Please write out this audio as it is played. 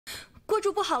锅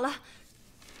主不好了，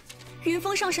云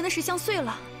峰上神的石像碎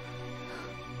了。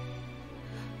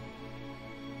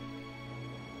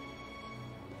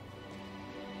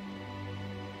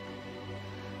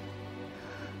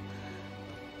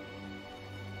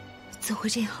怎会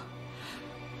这样？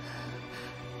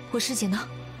我师姐呢？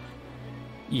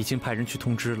已经派人去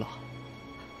通知了。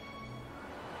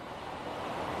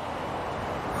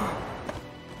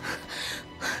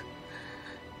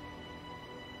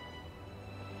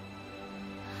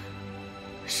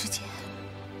师姐，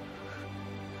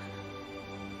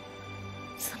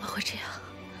怎么会这样？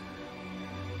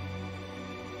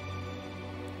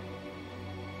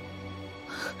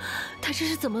他这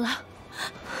是怎么了？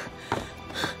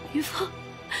云峰，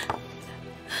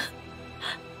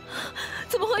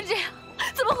怎么会这样？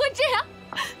怎么会这样？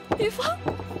云峰，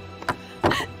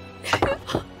云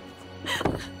峰，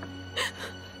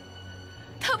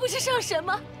他不是上神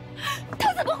吗？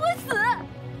他怎么会死？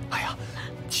哎呀，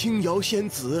青瑶仙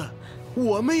子，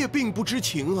我们也并不知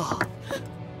情啊。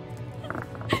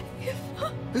云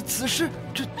峰，此事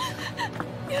这……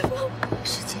云峰，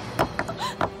师姐，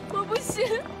我不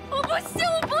信，我不信，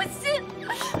我不信！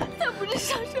他不是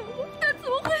上神吗？他怎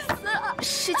么会死啊？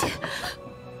师姐，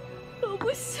我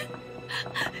不信，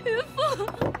云峰，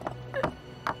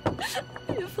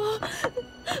云峰，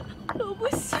我不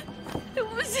信，我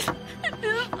不信，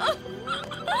云峰，我不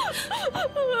信。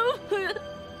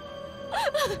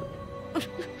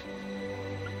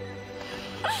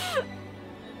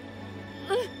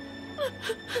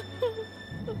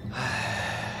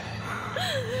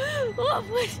我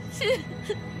不信，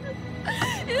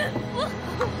云峰。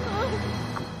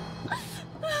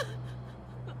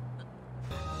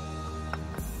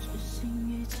这心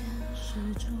遇见始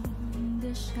终的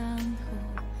伤口，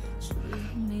致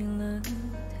命了太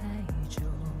久。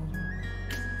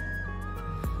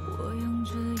我用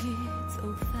这一走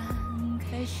翻开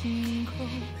心口，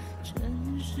真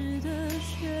实的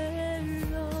血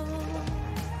肉。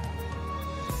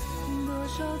多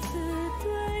少次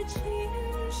对情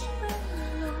深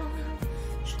浓，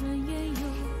转眼又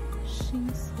心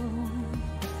松。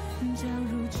将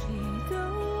如期的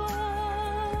我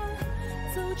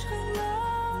走成了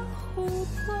湖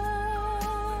泊，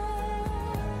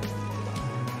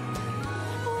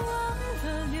忘了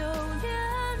留恋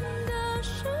的时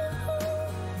候，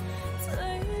最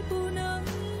不能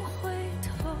回头。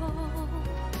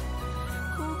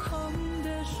空空的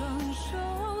双手，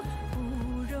不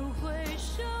忍回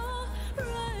首，软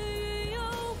语有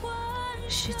关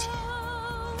师姐，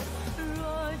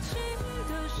若情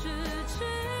的事情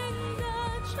的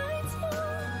猜错，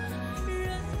人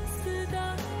死当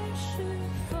是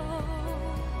否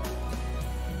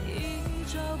一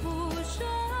朝不舍，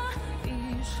一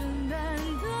生难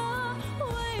得，为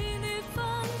你放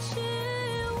弃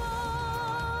我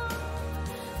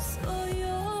所有。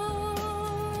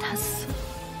他死了，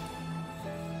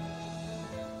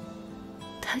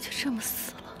他就这么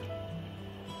死了。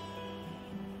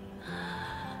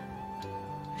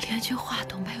连句话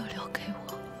都没有留给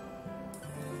我，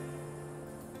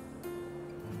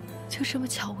就这么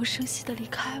悄无声息地离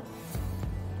开我。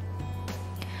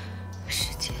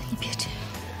师姐，你别这样，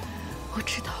我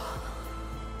知道，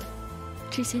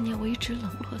这些年我一直冷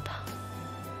落他，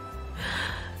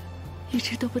一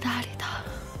直都不搭理他。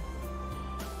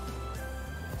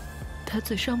他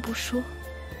嘴上不说，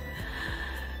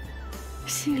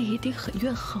心里一定很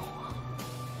怨恨我。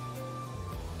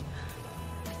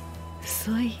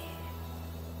所以，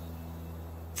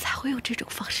才会用这种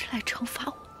方式来惩罚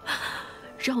我，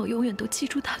让我永远都记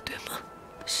住他，对吗？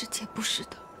师姐，不是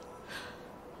的，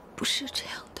不是这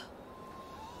样的。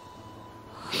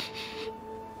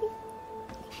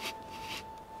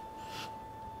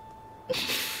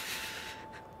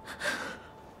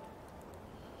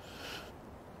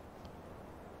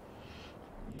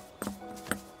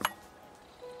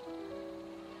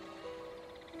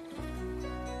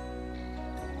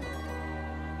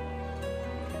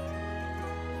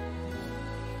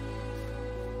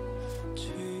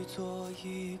做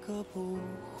一个不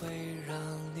会让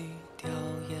你掉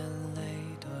眼泪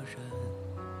的人，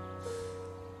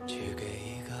去给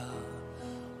一个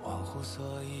忘乎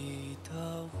所以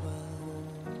的吻，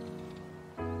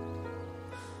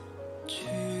去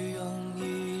用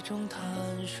一种坦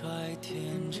率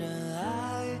天真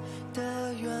爱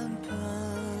的原本，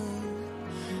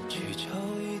去求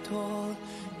一朵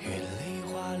云里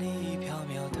华丽缥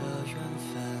缈的缘分。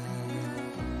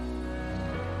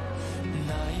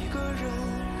哪一个人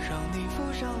让你付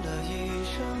上了一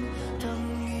生，等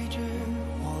一句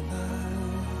我们？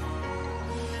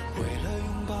为了拥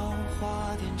抱，花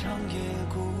店长夜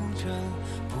孤枕，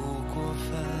不过分。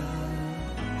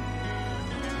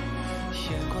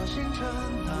天光星辰，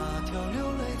那条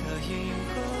流泪的银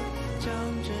河，将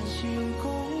真心公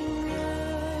认。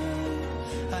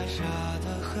爱傻的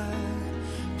很，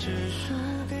只输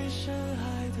给深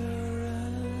爱的人。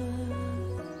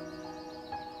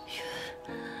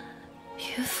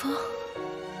云峰，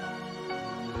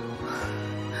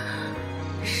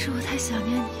是我太想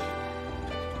念你，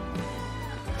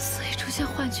所以出现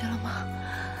幻觉了吗？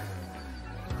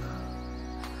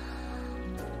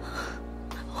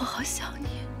我好想你。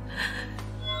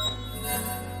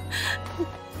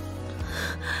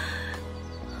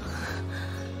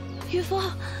云峰，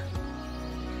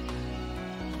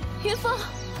云峰，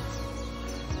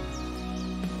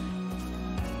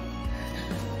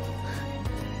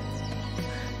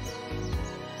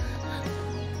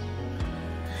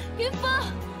云峰，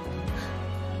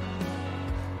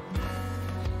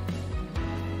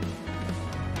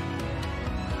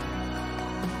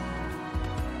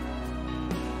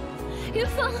云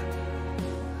峰。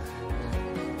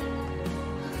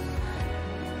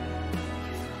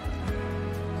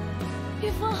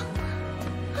云峰，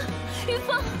云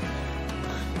峰，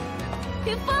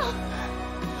云峰，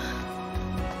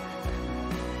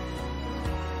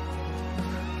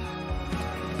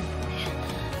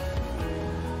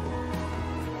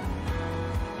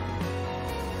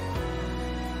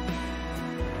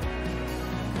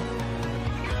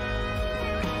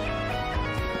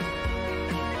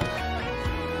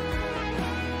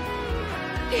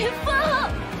云峰，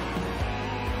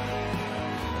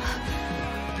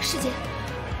师姐。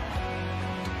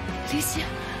林夕，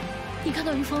你看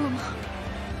到云峰了吗？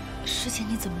师姐，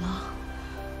你怎么了？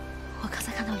我刚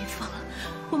才看到云峰了，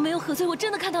我没有喝醉，我真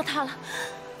的看到他了。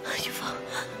云峰，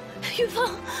云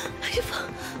峰，云峰，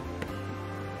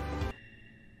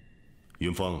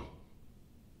云峰，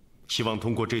希望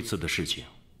通过这次的事情，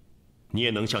你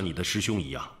也能像你的师兄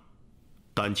一样，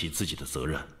担起自己的责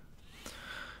任。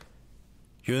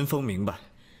云峰明白。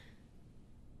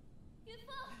云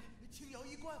峰，轻摇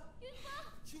一贯，云峰，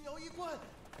轻摇一贯。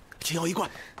轻摇一贯，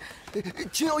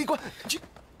轻摇一贯，轻。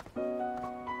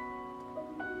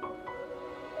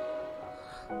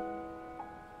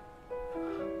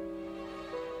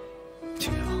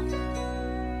青瑶，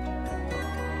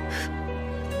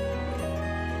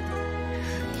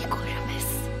你果然没死。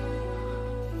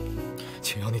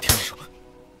青瑶，你听我说。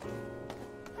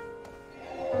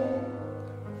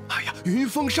哎呀，云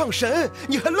峰上神，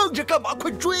你还愣着干嘛？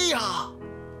快追呀！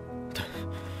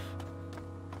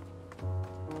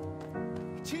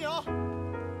青瑶，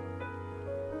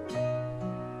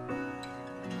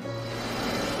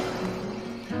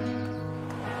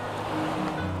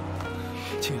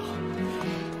青瑶，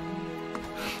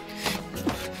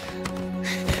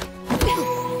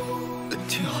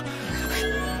青瑶，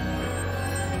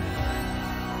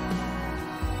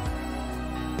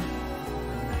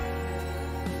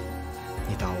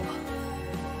你打我吧，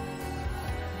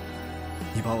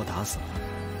你把我打死了，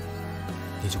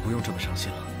你就不用这么伤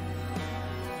心了。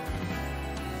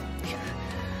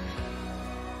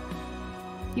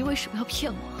你为什么要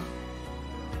骗我？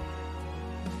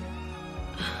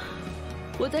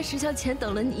我在石像前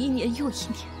等了你1年又1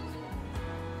年，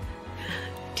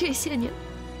这些年，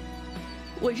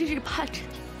我日日盼着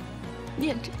你，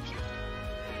念着你。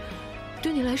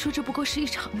对你来说，这不过是一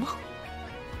场梦，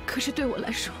可是对我来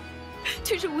说，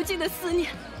却是无尽的思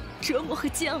念、折磨和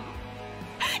煎熬。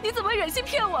你怎么忍心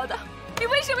骗我的？你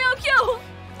为什么要骗我？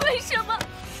为什么？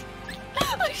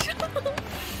为什么？